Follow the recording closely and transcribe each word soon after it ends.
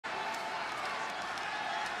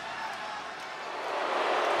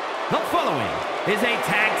The following is a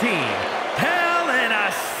tag team Hell in a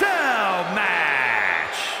Cell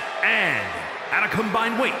match. And at a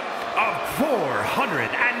combined weight of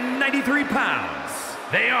 493 pounds,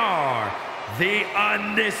 they are the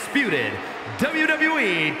undisputed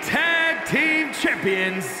WWE Tag Team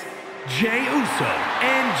Champions, Jey Uso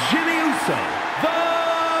and Jimmy Uso, the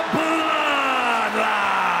Bloodline.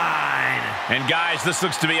 And guys, this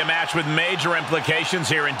looks to be a match with major implications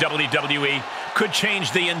here in WWE. Could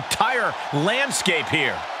change the entire landscape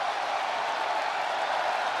here.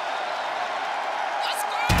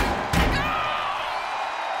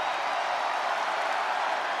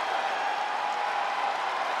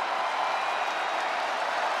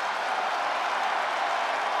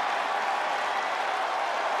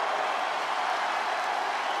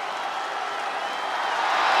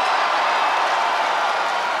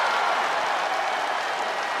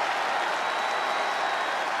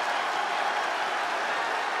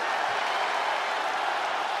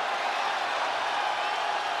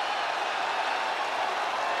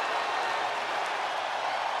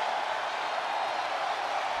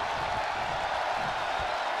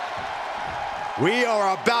 We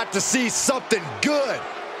are about to see something good.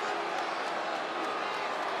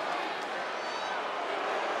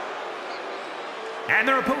 And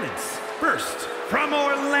their opponents, first from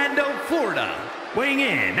Orlando, Florida, weighing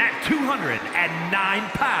in at 209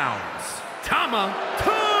 pounds, Tama,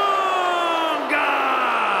 tonga!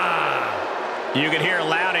 You can hear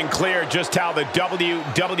loud and clear just how the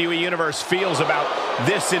WWE Universe feels about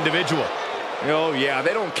this individual. Oh, yeah,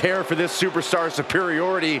 they don't care for this superstar's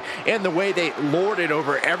superiority and the way they lord it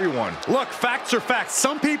over everyone. Look, facts are facts.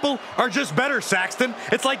 Some people are just better, Saxton.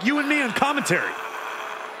 It's like you and me in commentary.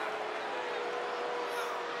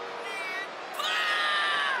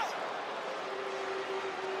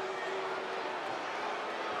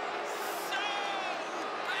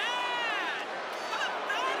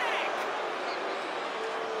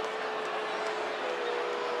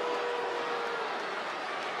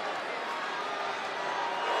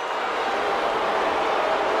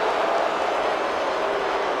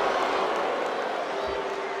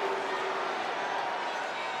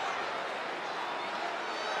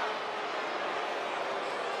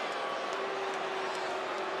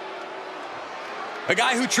 A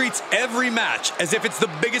guy who treats every match as if it's the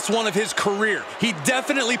biggest one of his career. He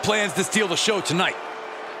definitely plans to steal the show tonight.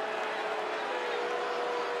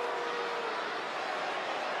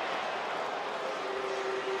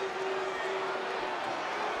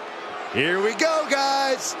 Here we go,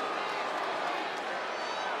 guys.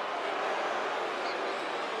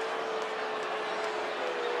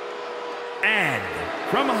 And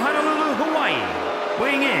from Honolulu, Hawaii,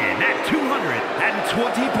 weighing in at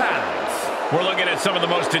 220 pounds, we're looking at some of the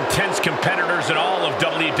most intense competitors in all of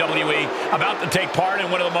WWE about to take part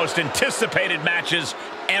in one of the most anticipated matches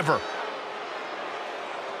ever.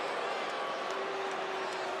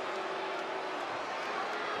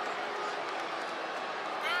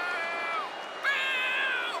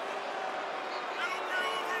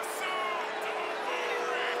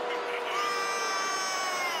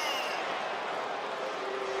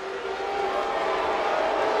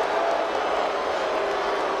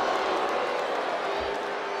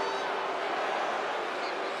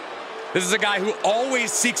 This is a guy who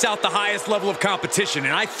always seeks out the highest level of competition,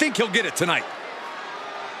 and I think he'll get it tonight.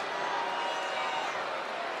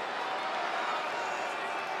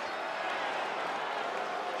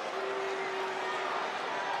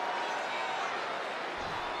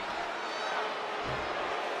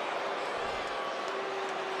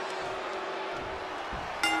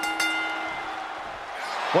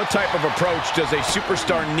 What type of approach does a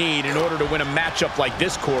superstar need in order to win a matchup like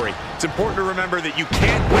this, Corey? It's important to remember that you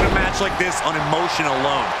can't win a match like this on emotion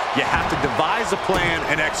alone. You have to devise a plan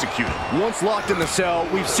and execute it. Once locked in the cell,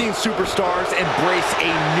 we've seen superstars embrace a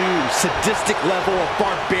new sadistic level of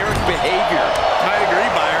barbaric behavior. I agree,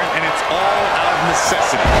 Byron, and it's all out of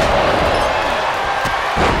necessity.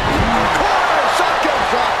 Corner shotgun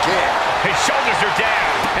drop kick. His shoulders are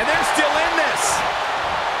down, And they're still in this.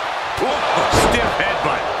 Stiff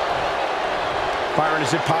headbutt. Byron,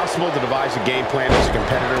 is it possible to devise a game plan as a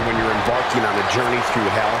competitor when you're embarking on a journey through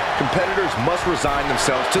hell? Competitors must resign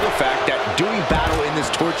themselves to the fact that doing battle in this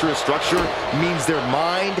torturous structure means their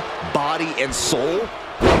mind, body, and soul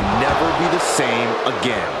will never be the same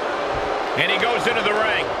again. and he goes into the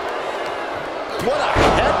ring. What a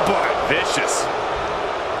headbutt. Vicious.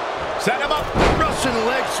 Set him up. Russian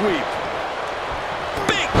leg sweep.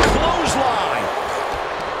 Big clothesline.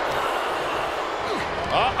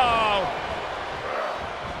 Uh-oh.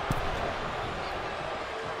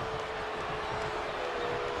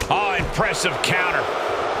 Oh, impressive counter.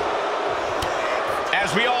 As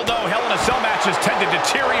we all know, Hell in a Cell matches tend to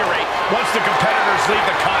deteriorate once the competitors leave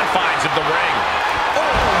the confines of the ring. Oh,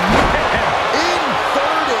 man!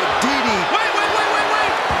 Inverted DD. Wait!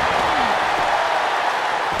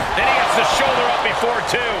 Then he gets the shoulder up before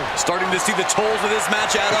two. Starting to see the tolls of this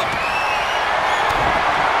match add up.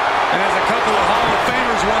 And as a couple of Hall of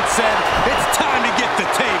Famers once said, it's time to get the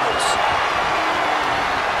tables.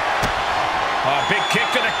 A big kick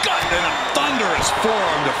to the gut. And a thunderous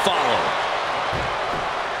forearm to follow.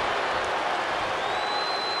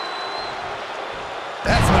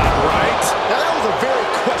 That's not right. Now, that was a very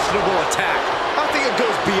questionable attack. I think it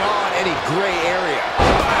goes beyond any gray area.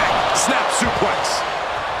 Bang! Snap suplex.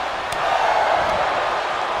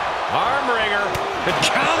 Arm wringer.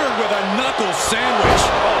 Countered with a knuckle sandwich.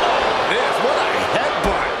 What a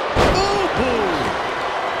headbutt. Ooh.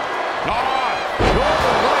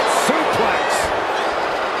 Northern Lights suplex.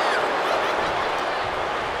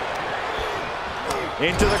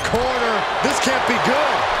 Into the corner. This can't be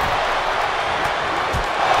good.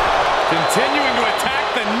 Continuing to attack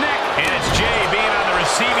the neck. And it's Jay being on the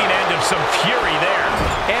receiving end of some fury there.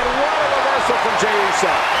 And what a reversal from Jey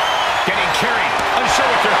Uso. Getting carried. Unsure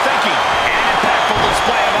what they're thinking. And an impactful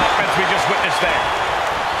display of offense we just witnessed there.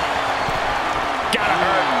 Gotta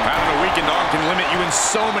hurt. Having a weakened arm can limit you in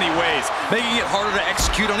so many ways, making it harder to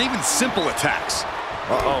execute on even simple attacks.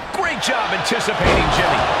 Great job anticipating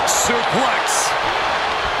Jimmy. Suplex.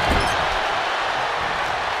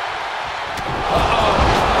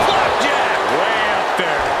 Flapjack. Way up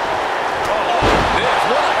there.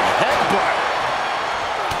 What a headbutt.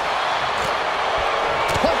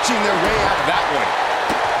 Punching their way out of that one.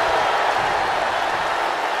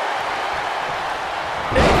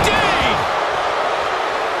 Indeed.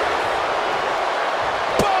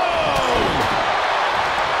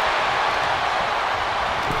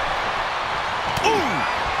 Boom.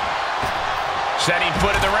 Setting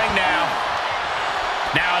foot in the ring now.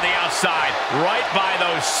 Now on the outside, right by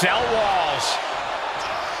those cell walls.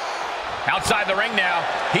 Outside the ring now,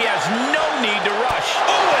 he has no need to rush.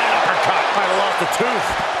 Oh, and an uppercut. Might have lost a tooth.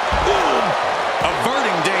 Boom.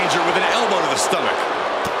 Averting danger with an elbow to the stomach.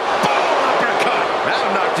 Boom, uppercut.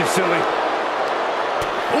 That'll knock you silly.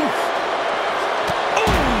 Oof.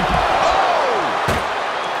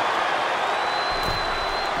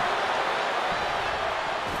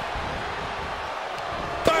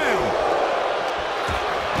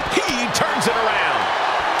 Turns it around.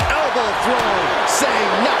 Elbow thrown,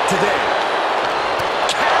 saying not today.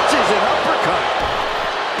 Catches an uppercut.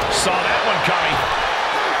 Saw that one coming.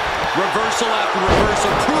 Reversal after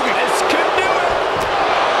reversal, proving This could do it.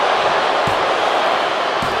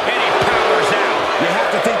 And he powers out. You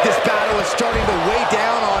have to think this battle is starting to weigh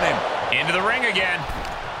down on him. Into the ring again.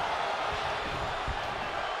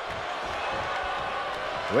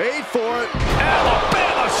 Wait for it.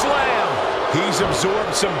 Alabama slam. He's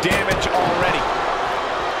absorbed some damage already.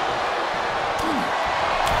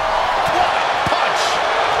 What a punch.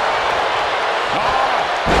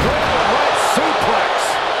 Right suplex.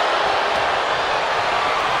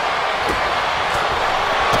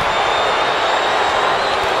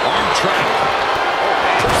 arm track.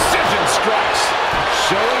 Precision strikes.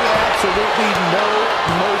 Showing absolutely no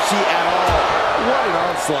mercy at all. What an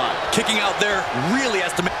onslaught. Kicking out there really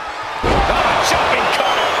has to make. Jumping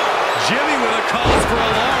cutter. Jimmy with a cause for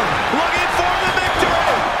alarm. Looking for the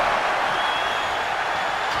victory.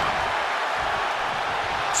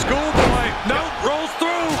 Schoolboy. No, rolls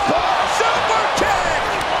through. Super kick.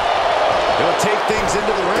 He'll take things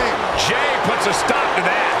into the ring. Jay puts a stop to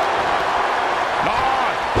that.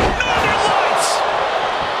 Northern Lights.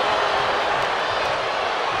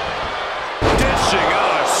 Dishing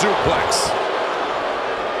out a suplex.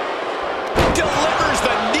 Delivers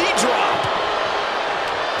the knee drop.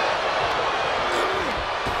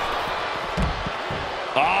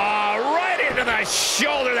 Right into the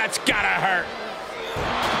shoulder. That's gotta hurt.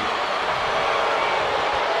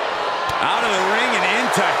 Out of the ring and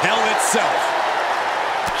into hell itself.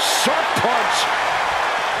 Sharp punch.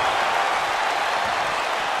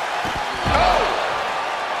 Oh!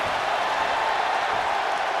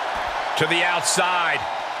 To the outside.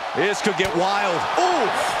 This could get wild.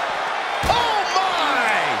 Oof! Oh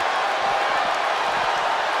my!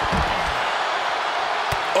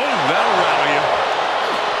 Oh, that'll rattle you.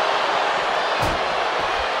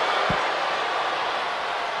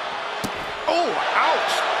 Oh,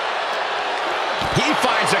 ouch! He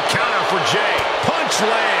finds a counter for Jay. Punch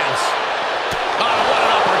lands. Oh, what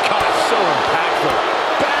an uppercut. So impactful.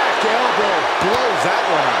 Back elbow blows that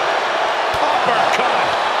one out.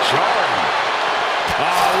 Uppercut. Jarring.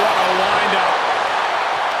 Oh, what a windup.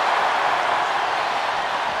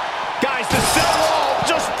 Guys, the cell wall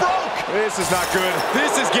this is not good.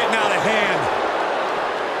 This is getting out of hand.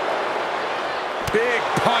 Big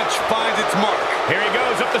punch finds its mark. Here he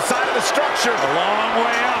goes up the side of the structure. A long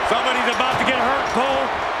way up. Somebody's about to get hurt, Cole,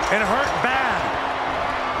 and hurt bad.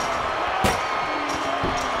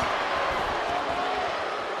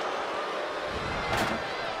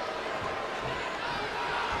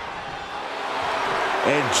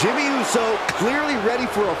 And Jimmy Uso clearly ready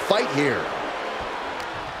for a fight here.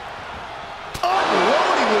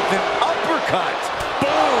 Unloading with an uppercut.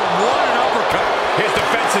 Boom, what an uppercut. His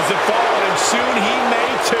defenses have fallen, and soon he may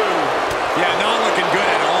too. Yeah, not looking good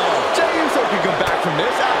at all. Jey Uso can come back from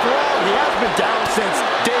this. After all, he has been down since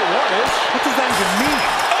day one-ish. What does that even mean?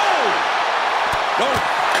 Oh! Oh,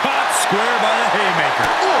 caught square by the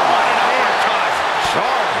haymaker. Ooh, what an uppercut.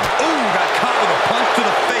 Charmed. Ooh, got caught with a punch to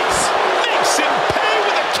the face. Makes him pay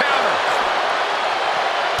with a counter.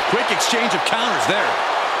 Quick exchange of counters there.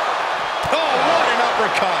 Oh, what an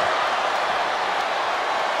uppercut.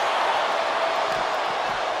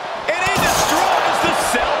 And he destroys the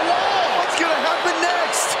cell wall. What's going to happen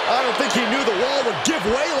next? I don't think he knew the wall would give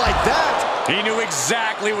way like that. He knew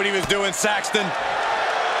exactly what he was doing, Saxton.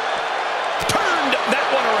 Turned that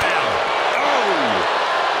one around. Oh!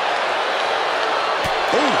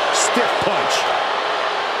 Ooh, stiff punch.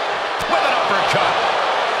 With an uppercut.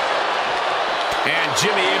 And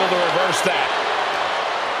Jimmy able to reverse that.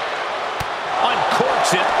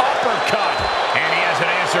 Uncorks it, uppercut. And he has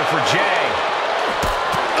an answer for Jey.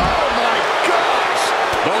 Oh my gosh!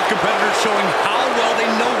 Both competitors showing how well they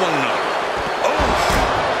know one another. Oh!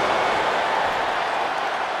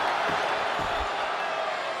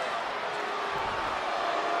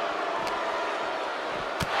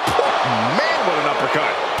 Man, what an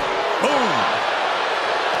uppercut. Boom!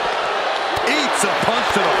 Eats a punch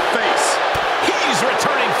to the face. He's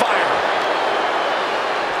returning fire.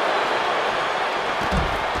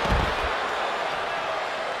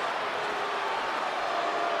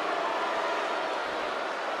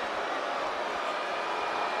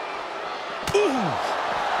 Ooh!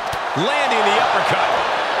 Landing the uppercut.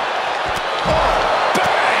 Oh,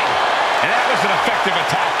 bang! And that was an effective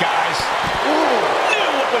attack, guys. Ooh!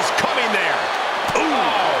 Knew what was coming there. Ooh!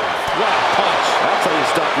 Oh, what a punch. That's how you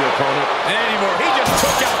stop your opponent. Anymore. He just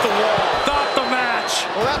took out the wall. Stop the match.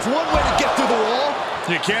 Well, that's one way to get through the wall.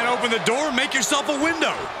 You can't open the door, make yourself a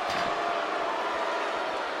window.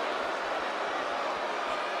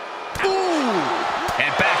 Ooh!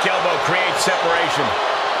 And back elbow creates separation.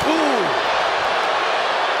 Ooh!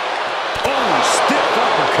 Oh, stiff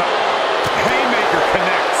uppercut. Haymaker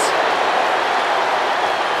connects.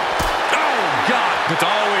 Oh, God. It's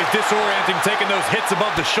always disorienting taking those hits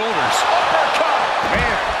above the shoulders. Uppercut.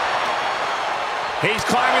 Man. He's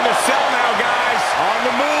climbing the cell now, guys. On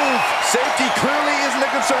the move. Safety clearly isn't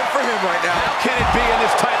a concern for him right now. How can it be in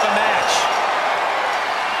this type of match?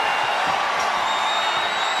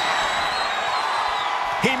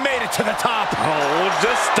 He made it to the top. Oh,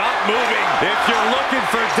 just stop moving. If you're looking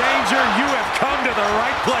for danger, you have come to the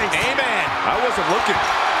right place. Amen. I wasn't looking.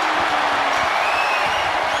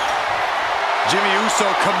 Jimmy Uso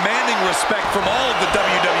commanding respect from all of the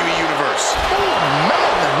WWE Universe. Oh,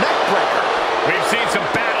 man, the neck breaker. We've seen some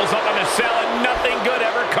battles up in the cell, and nothing good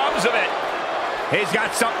ever comes of it. He's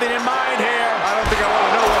got something in mind here. I don't think I want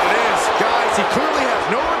to know what it is. Guys, he clearly has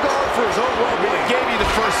no regard for his own well-being. Gave you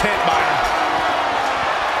the first hit, Byron.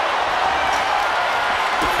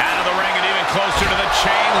 Out of the ring and even closer to the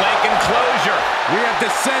chain link enclosure. We have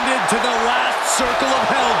descended to the last circle of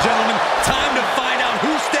hell, gentlemen. Time to find out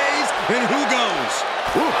who stays and who goes.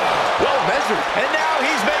 Ooh, well measured. And now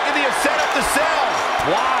he's making the ascent up the cell.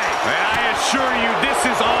 Why? And I assure you, this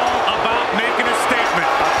is all about making a statement.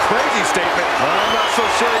 A crazy statement. I'm not so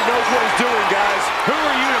sure he knows what he's doing, guys. Who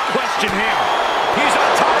are you to question him? He's on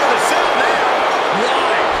top of the cell now.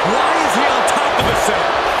 Why? Why is he on top of the cell?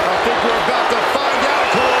 I think we're about to find out,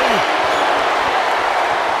 Corey.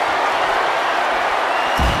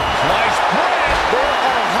 Nice breath. There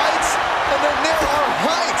are heights, and then there are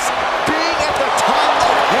heights. Being at the top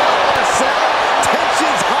of hell in a cell,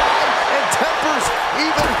 tensions high and tempers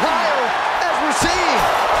even higher, as we're seeing.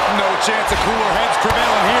 No chance of cooler heads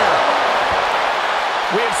prevailing here.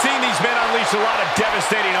 We have seen these men unleash a lot of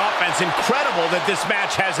devastating offense. Incredible that this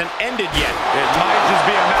match hasn't ended yet. It might just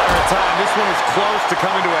be a matter of time. This one is close to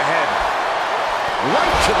coming to a head.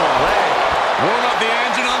 Right to the leg. Warm up the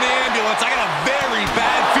engine on the ambulance. I got a very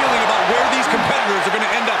bad feeling about where these competitors are going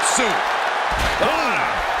to end up soon.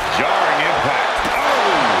 Jarring impact.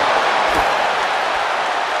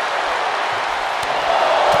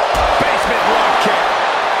 Basement rock kick.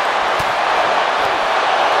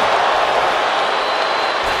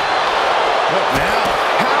 What now?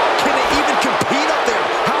 How can it even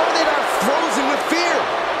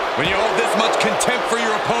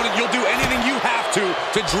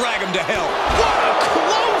drag him to hell. What a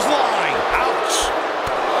clothesline! Ouch!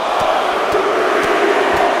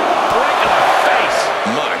 Right in the face.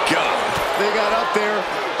 My God. They got up there,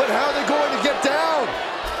 but how are they going to get down?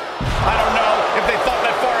 I don't know if they thought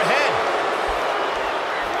that far ahead.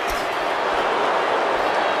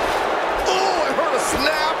 Oh, I heard a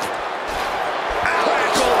snap.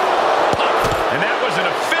 And that was an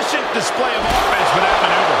efficient display of offense with that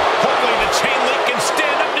maneuver. Hopefully the chain link can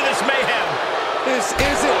stand up to this mayhem. This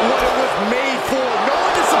isn't what it was made for. No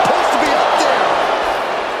one is supposed to be up there.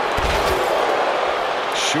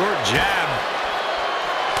 Short jab.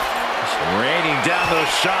 Just raining down those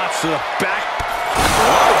shots to the back.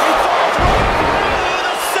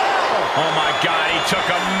 Oh my God, he took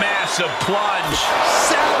a massive plunge.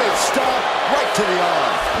 Savage stop right to the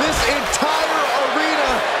arm. This entire arena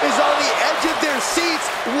is on the edge of their seats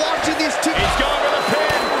watching these two. He's going for the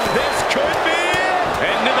pin. This could be it.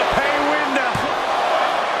 Into the pay window.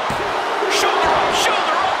 Shoulder up,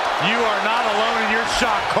 shoulder up. You are not alone in your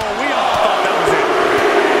shock, Cole. We all thought that was it.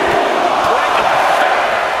 Right to the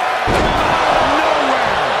face.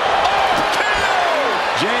 Nowhere.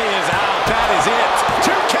 Jay is out. That is it.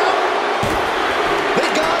 2 count. They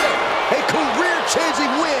got it. A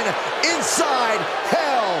career-changing win inside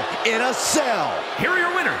Hell in a Cell. Here are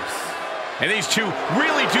your winners. And these two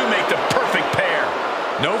really do make the perfect pair.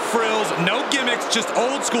 No frills, no gimmicks, just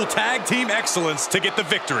old school tag team excellence to get the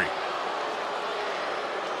victory.